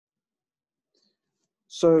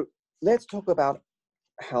So let's talk about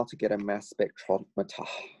how to get a mass spectrometer.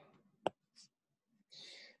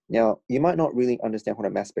 Now, you might not really understand what a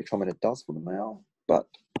mass spectrometer does for now, but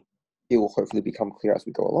it will hopefully become clear as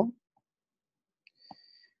we go along.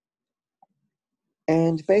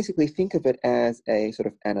 And basically think of it as a sort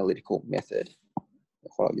of analytical method.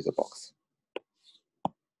 I'll use a box.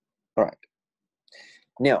 All right.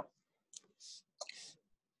 Now,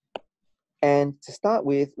 and to start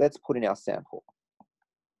with, let's put in our sample.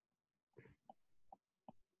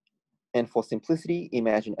 And for simplicity,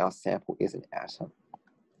 imagine our sample is an atom.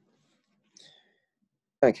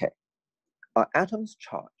 Okay, are atoms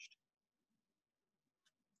charged?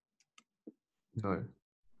 No.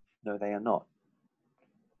 No, they are not.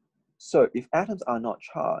 So if atoms are not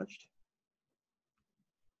charged,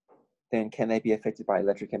 then can they be affected by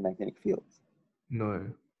electric and magnetic fields? No.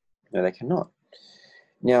 No, they cannot.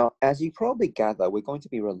 Now, as you probably gather, we're going to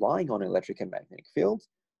be relying on electric and magnetic fields,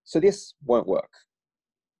 so this won't work,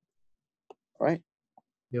 right?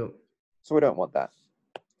 Yep. So we don't want that.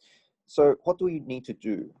 So what do we need to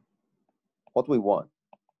do? What do we want?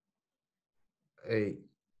 A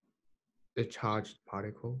charged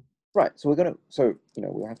particle. Right, so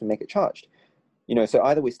we'll have to make it charged. So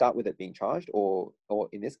either we start with it being charged or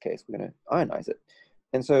in this case, we're gonna ionize it.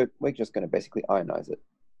 And so we're just gonna basically ionize it.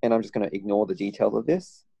 And I'm just gonna ignore the details of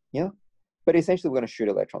this, yeah? But essentially we're gonna shoot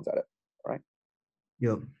electrons at it, right?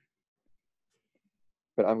 Yep.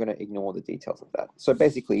 But I'm gonna ignore the details of that. So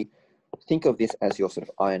basically, think of this as your sort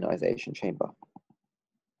of ionization chamber.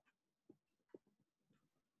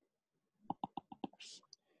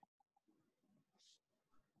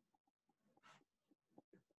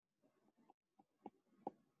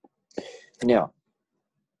 Now,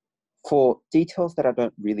 for details that I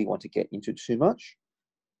don't really want to get into too much,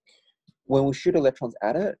 when we shoot electrons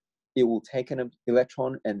at it, it will take an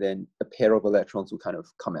electron and then a pair of electrons will kind of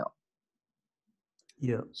come out.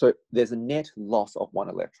 Yeah. So there's a net loss of one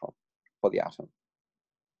electron for the atom.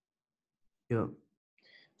 Yeah.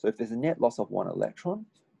 So if there's a net loss of one electron,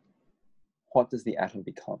 what does the atom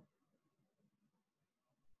become?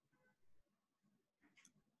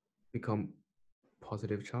 Become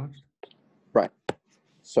positive charged. Right.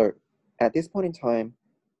 So at this point in time,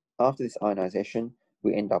 after this ionization,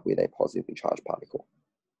 we end up with a positively charged particle,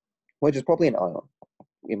 which is probably an ion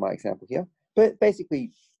in my example here. But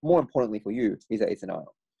basically, more importantly for you is that it's an ion.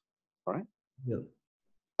 All right?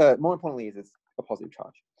 Yeah. More importantly is it's a positive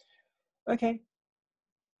charge. Okay.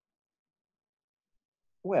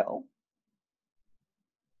 Well,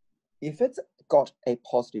 if it's got a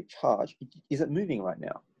positive charge, is it moving right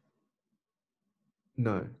now?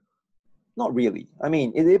 No. Not really. I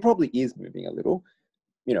mean, it probably is moving a little,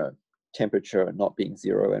 temperature not being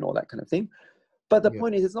zero and all that kind of thing. But the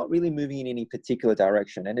point is, it's not really moving in any particular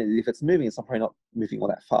direction. And if it's moving, it's probably not moving all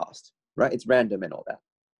that fast, right? It's random and all that.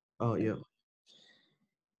 Oh, yeah.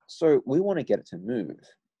 So we want to get it to move.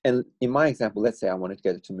 And in my example, let's say I want to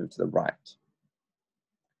get it to move to the right.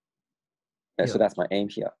 Okay, so that's my aim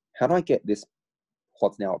here. How do I get this,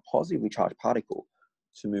 what's now a positively charged particle,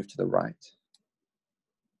 to move to the right?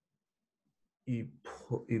 You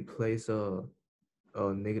place a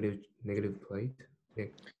negative plate.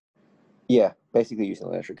 Yeah, basically using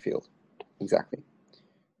an electric field. Exactly.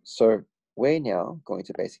 So we're now going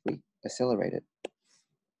to basically accelerate it.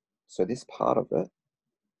 So this part of it,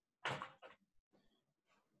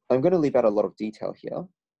 I'm going to leave out a lot of detail here.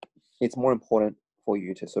 It's more important for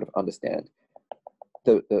you to sort of understand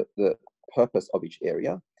the purpose of each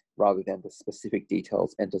area rather than the specific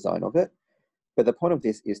details and design of it. But the point of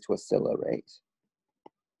this is to accelerate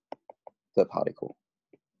the particle.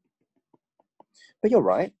 But you're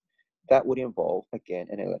right, that would involve, again,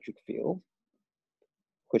 an electric field,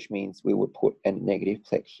 which means we would put a negative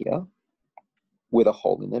plate here with a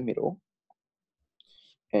hole in the middle.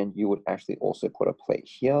 And you would actually also put a plate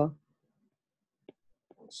here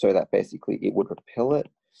so that basically it would repel it.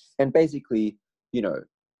 And basically,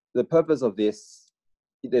 the purpose of this,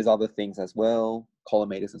 there's other things as well,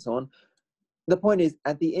 collimators and so on. The point is,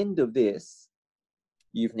 at the end of this,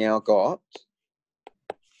 you've now got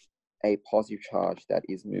a positive charge that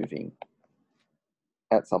is moving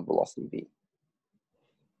at some velocity v.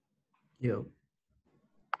 Yeah.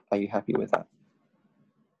 Are you happy with that?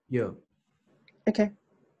 Yeah. Okay.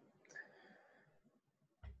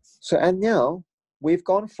 So, and now we've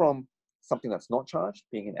gone from something that's not charged,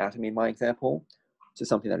 being an atom in my example, to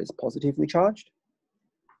something that is positively charged,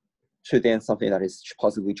 to then something that is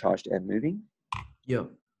positively charged and moving. Yeah.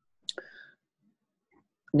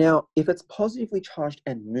 Now, if it's positively charged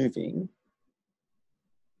and moving,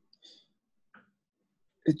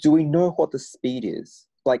 do we know what the speed is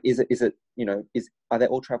Like, is it, you know, are they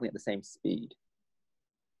all traveling at the same speed?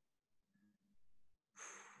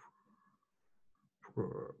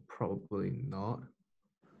 Probably not.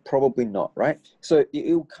 Probably not, right? So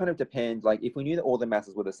it will kind of depend. Like, if we knew that all the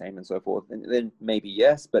masses were the same and so forth, then maybe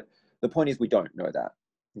yes. But the point is, we don't know that.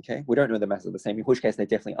 Okay, we don't know the masses are the same. In which case, they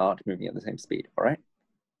definitely aren't moving at the same speed. All right.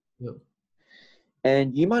 Yep.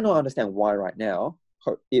 And you might not understand why right now.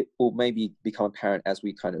 It will maybe become apparent as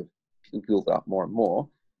we kind of build up more and more.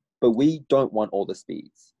 But we don't want all the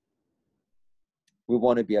speeds. We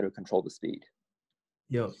want to be able to control the speed.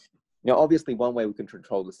 Yep. Now, obviously, one way we can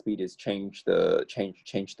control the speed is change the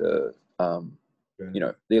you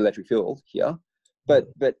know, the electric field here. But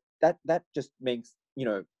that just makes, you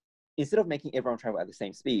know, instead of making everyone travel at the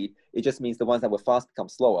same speed, it just means the ones that were fast become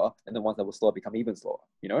slower, and the ones that were slow become even slower.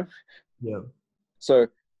 You know. Yeah. So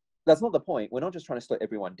that's not the point. We're not just trying to slow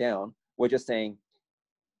everyone down. We're just saying,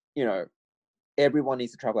 you know, everyone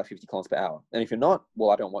needs to travel at 50 kilometers per hour. And if you're not,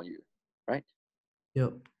 well, I don't want you, right?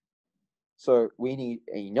 Yep. So we need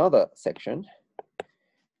another section.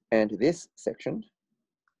 And this section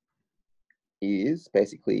is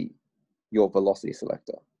basically your velocity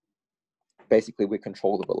selector. Basically, we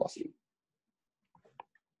control the velocity.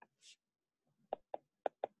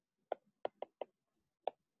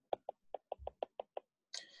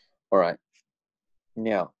 All right.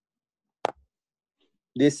 Now,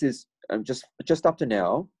 this is just up to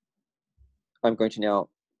now. I'm going to now,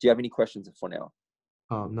 do you have any questions for now?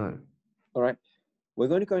 No. All right. We're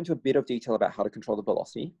going to go into a bit of detail about how to control the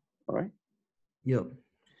velocity. All right. Yep.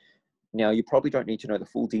 Now, you probably don't need to know the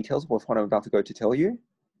full details of what I'm about to go to tell you,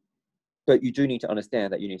 but you do need to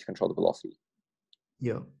understand that you need to control the velocity.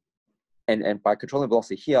 Yeah. And by controlling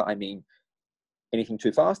velocity here, I mean anything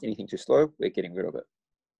too fast, anything too slow, we're getting rid of it.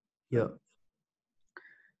 Yeah.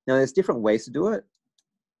 Now, there's different ways to do it,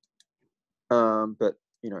 but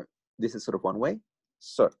you know, this is sort of one way.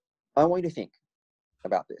 So I want you to think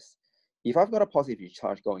about this. If I've got a positive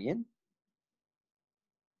charge going in,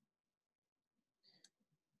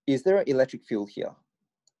 is there an electric field here?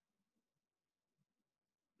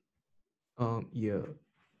 Yeah.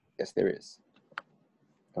 Yes, there is.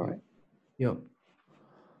 All right. Yep.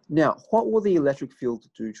 Now, what will the electric field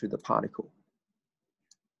do to the particle?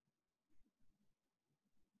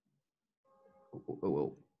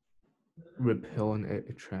 Well, repel and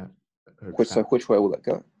attract. So which way will it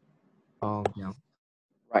go? Down.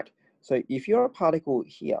 Right. So if you're a particle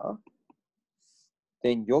here,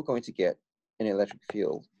 then you're going to get an electric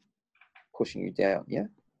field pushing you down, yeah?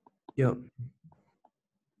 Yep.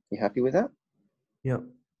 You happy with that? Yep.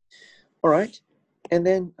 All right. And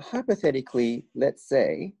then hypothetically, let's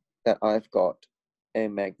say that I've got a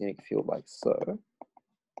magnetic field like so.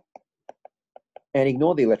 And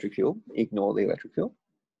ignore the electric field. Ignore the electric field.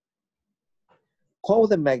 What will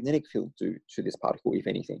the magnetic field do to this particle, if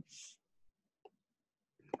anything?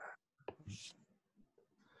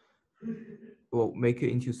 Well, make it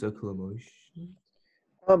into circular motion.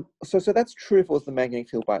 So that's true if it was the magnetic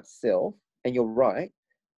field by itself, and you're right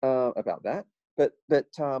about that. But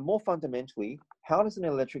more fundamentally, how does an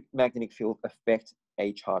electromagnetic field affect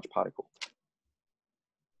a charged particle?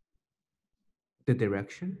 The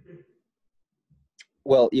direction.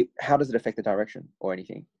 Well, how does it affect the direction or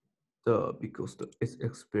anything? Because it's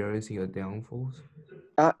experiencing a downforce.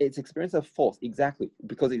 It's experience of force, exactly,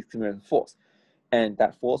 because it's experiencing force. And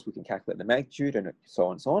that force, we can calculate the magnitude and so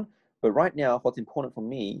on and so on. But right now, what's important for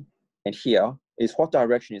me and here is what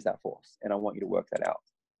direction is that force? And I want you to work that out.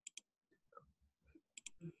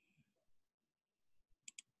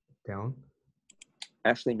 Down.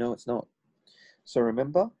 Actually, no, it's not. So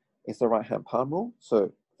remember, it's the right-hand palm rule.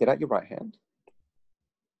 So get out your right hand.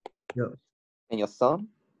 Yep. And your thumb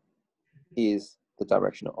is the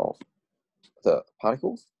direction of the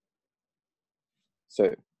particles.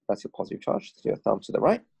 So that's your positive charge. So your thumb to the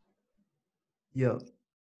right. Yeah.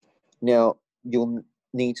 Now, you'll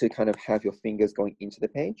need to kind of have your fingers going into the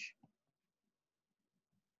page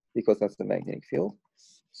because that's the magnetic field.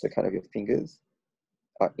 So kind of your fingers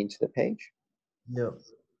are into the page. Yeah.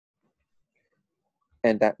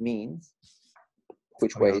 And that means,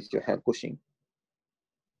 which way is your hand pushing?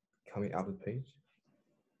 Coming out of the page?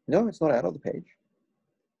 No, it's not out of the page.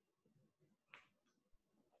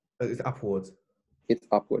 It's upwards. It's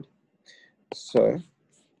upward. So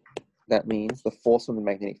that means the force from the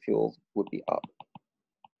magnetic field would be up,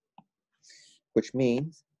 which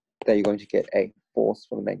means that you're going to get a force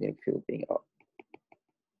from the magnetic field being up.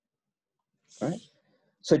 All right?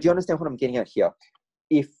 So do you understand what I'm getting at here?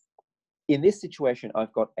 If in this situation,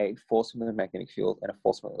 I've got a force from the magnetic field and a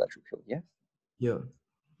force from the electric field, yes? Yeah.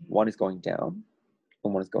 One is going down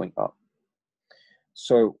and one is going up.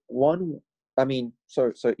 So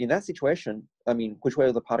so in that situation, which way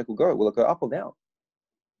will the particle go? Will it go up or down?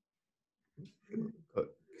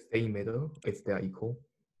 Stay in middle if they are equal.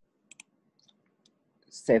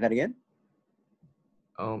 Say that again.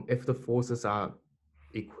 If the forces are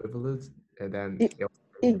equivalent, and then they'll stay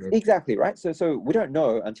in the middle. Exactly, right? So we don't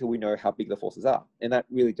know until we know how big the forces are. And that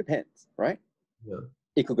really depends, right? Yeah.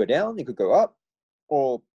 It could go down, it could go up,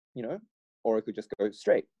 or it could just go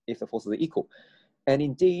straight if the forces are equal. And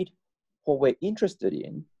indeed, what we're interested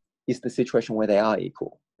in is the situation where they are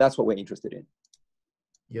equal. That's what we're interested in.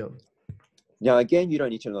 Yeah. Now, again, you don't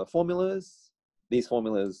need to know the formulas. These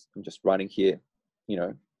formulas I'm just writing here,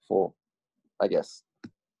 for, I guess,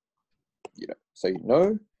 so you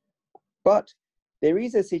know. But there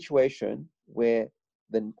is a situation where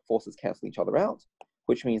the forces cancel each other out,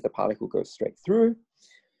 which means the particle goes straight through.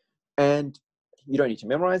 And you don't need to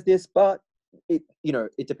memorize this, but it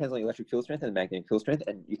depends on the electric field strength and the magnetic field strength,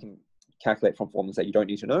 and you can calculate from formulas that you don't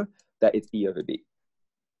need to know that it's E over B.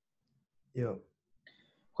 Yeah.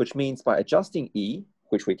 Which means by adjusting E,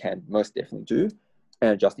 which we can most definitely do,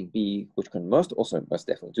 and adjusting B, which we can most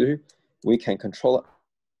definitely do, we can control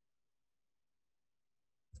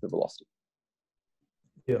the velocity.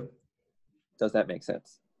 Yeah. Does that make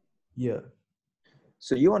sense? Yeah.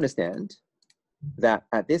 So you understand that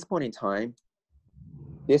at this point in time,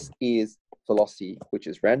 this is velocity, which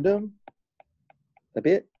is random a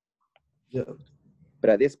bit. Yeah. But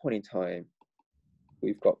at this point in time,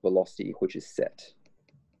 we've got velocity, which is set.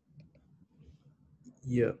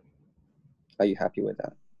 Yeah. Are you happy with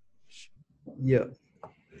that? Yeah.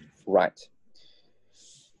 Right.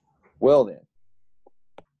 Well then,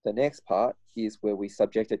 the next part is where we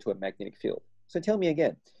subject it to a magnetic field. So tell me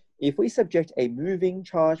again, if we subject a moving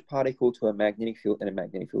charged particle to a magnetic field and a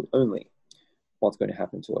magnetic field only, what's going to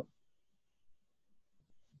happen to it?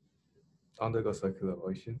 Undergo circular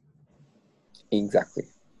motion. Exactly.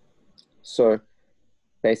 So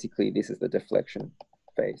basically, this is the deflection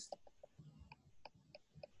phase.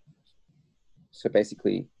 So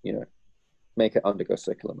basically, make it undergo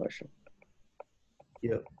circular motion.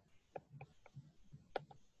 Yeah.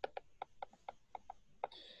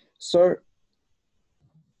 So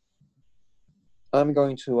I'm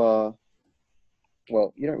going to,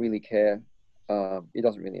 well, you don't really care. It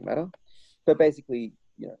doesn't really matter. But basically,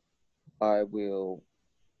 I will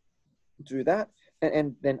do that.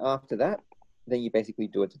 And then after that, then you basically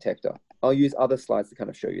do a detector. I'll use other slides to kind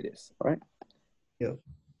of show you this, all right? Yeah.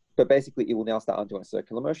 But basically, it will now start undergoing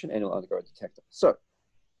circular motion and it'll undergo a detector. So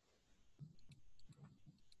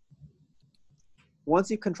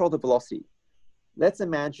once you control the velocity, let's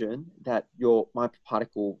imagine that my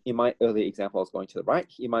particle, in my earlier example, I was going to the right.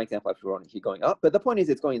 In my example, I've drawn it here going up. But the point is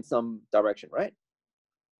it's going in some direction, right?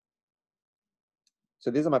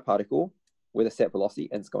 So this is my particle with a set velocity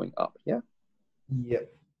and it's going up, yeah?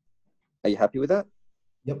 Yep. Are you happy with that?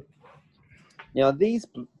 Yep. Now, these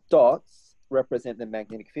dots represent the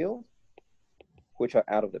magnetic field, which are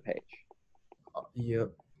out of the page.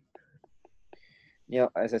 Yep. Now,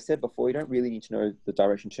 as I said before, you don't really need to know the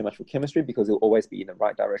direction too much for chemistry because it'll always be in the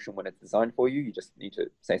right direction when it's designed for you. You just need to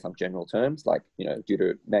say some general terms like, due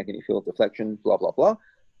to magnetic field deflection, blah, blah, blah.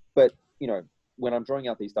 But, when I'm drawing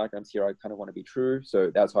out these diagrams here, I kind of want to be true. So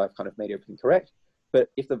that's why I've kind of made everything correct. But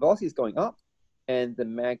if the velocity is going up and the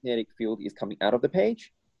magnetic field is coming out of the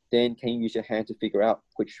page, then can you use your hand to figure out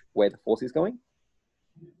which way the force is going?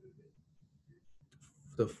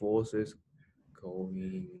 The force is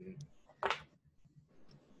going.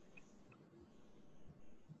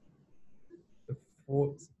 The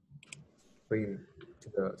force going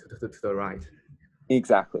to the right.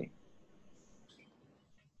 Exactly.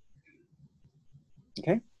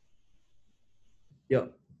 Okay. Yeah.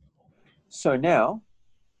 So now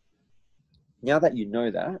that you know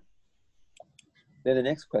that, then the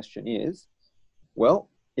next question is, well,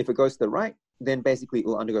 if it goes to the right, then basically it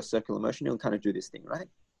will undergo circular motion. It'll kind of do this thing, right?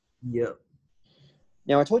 Yeah.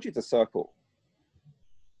 Now, I told you it's a circle,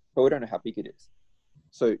 but we don't know how big it is.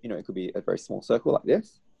 So, it could be a very small circle like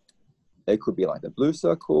this. It could be like the blue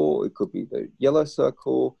circle. It could be the yellow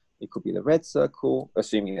circle. It could be the red circle,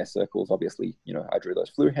 assuming they're circles. Obviously, I drew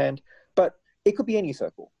those flu hand, but it could be any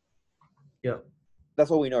circle. Yeah.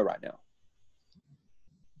 That's all we know right now.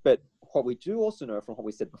 But what we do also know from what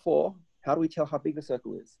we said before, how do we tell how big the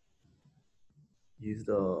circle is? Use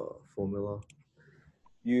the formula.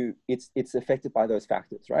 It's affected by those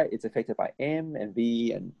factors, right? It's affected by M and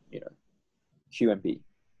V and Q and B,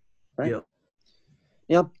 right? Yeah.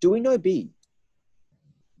 Now, do we know B?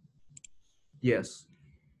 Yes.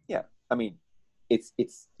 Yeah, I mean, it's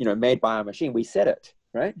made by our machine. We set it,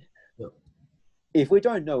 right? Yeah. if we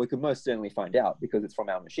don't know, we could most certainly find out because it's from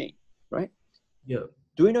our machine, right? Yeah.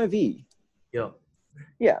 Do we know V? Yeah.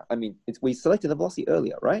 Yeah, I mean, we selected the velocity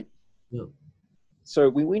earlier, right? Yeah. So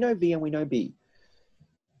we know V and we know B.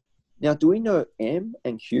 Now, do we know M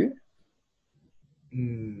and Q?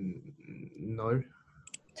 No.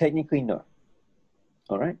 Technically, no.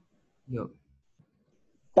 All right. Yeah.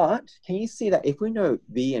 But can you see that if we know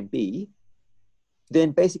V and B,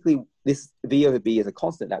 then basically this V over B is a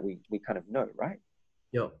constant that we kind of know, right?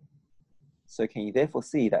 Yeah. So can you therefore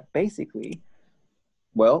see that basically,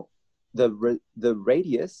 well, the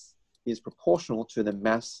radius is proportional to the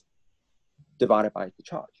mass divided by the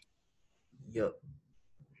charge. Yeah.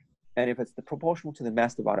 And if it's the proportional to the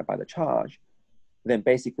mass divided by the charge, then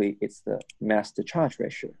basically it's the mass to charge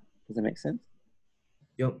ratio. Does that make sense?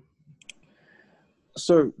 Yeah.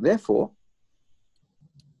 So therefore,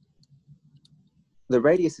 the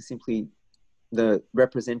radius is simply the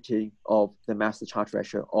representative of the mass to charge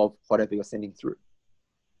ratio of whatever you're sending through.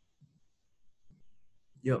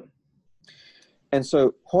 Yeah. And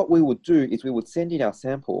so what we would do is we would send in our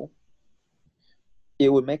sample,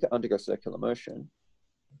 it would make it undergo circular motion.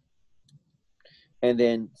 And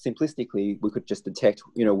then simplistically, we could just detect,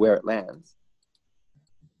 where it lands.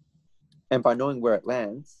 And by knowing where it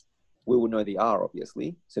lands, we will know the R,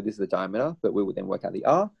 obviously. So this is the diameter, but we would then work out the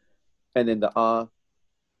R. And then the R,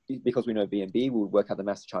 because we know V and B, we would work out the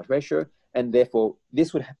mass to charge ratio. And therefore,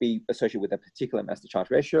 this would be associated with a particular mass to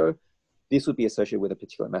charge ratio. This would be associated with a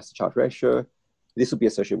particular mass to charge ratio. This would be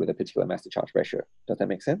associated with a particular mass to charge ratio. Does that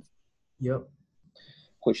make sense? Yeah.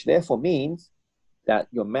 Which therefore means that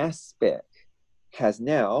your mass spec has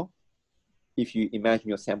now, if you imagine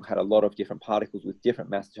your sample had a lot of different particles with different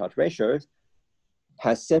mass to charge ratios,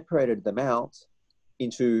 has separated them out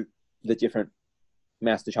into the different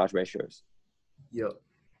mass to charge ratios. Yeah.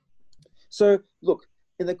 So look,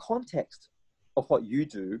 in the context of what you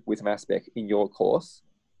do with mass spec in your course,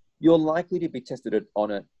 you're likely to be tested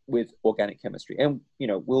on it with organic chemistry. And,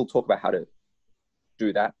 we'll talk about how to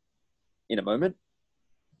do that in a moment,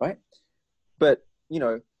 right? But,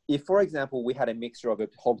 if, for example, we had a mixture of a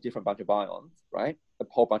whole different bunch of ions, right? A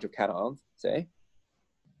whole bunch of cations, say,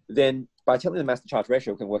 then by telling the mass to charge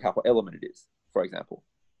ratio, we can work out what element it is, for example.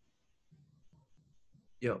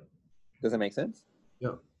 Yeah. Does that make sense?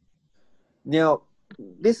 Yeah. Now,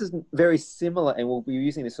 this is very similar, and we'll be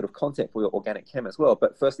using this sort of concept for your organic chem as well.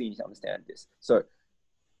 But firstly, you need to understand this. So,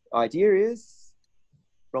 idea is,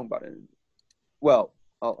 wrong button. Well,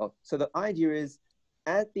 so the idea is,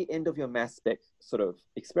 at the end of your mass spec sort of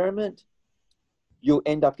experiment, you'll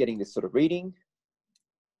end up getting this sort of reading.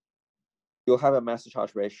 You'll have a mass to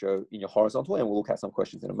charge ratio in your horizontal, and we'll look at some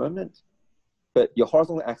questions in a moment. But your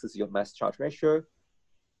horizontal axis is your mass to charge ratio.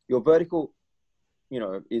 Your vertical,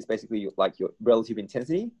 is basically like your relative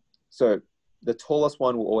intensity. So the tallest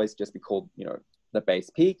one will always just be called, the base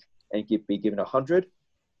peak and be given 100.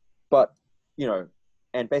 But,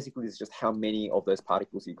 and basically it's just how many of those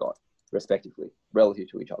particles you got, respectively, relative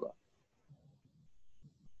to each other.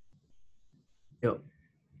 Yeah.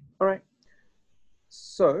 All right.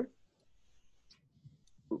 So,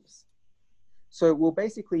 oops. So we'll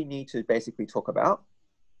basically need to talk about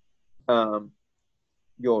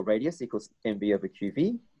your radius equals mv over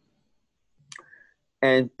qv.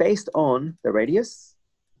 And based on the radius,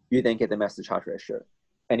 you then get the mass to charge ratio.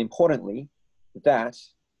 And importantly, that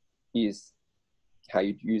is how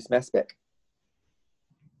you use mass spec.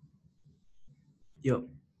 Yeah.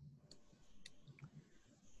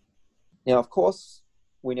 Now, of course,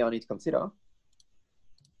 we now need to consider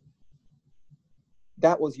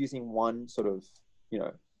that was using one sort of,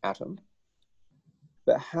 atom.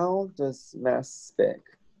 But how does mass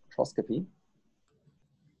spectroscopy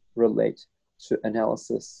relate to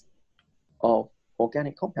analysis of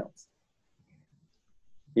organic compounds,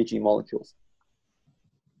 e.g. molecules?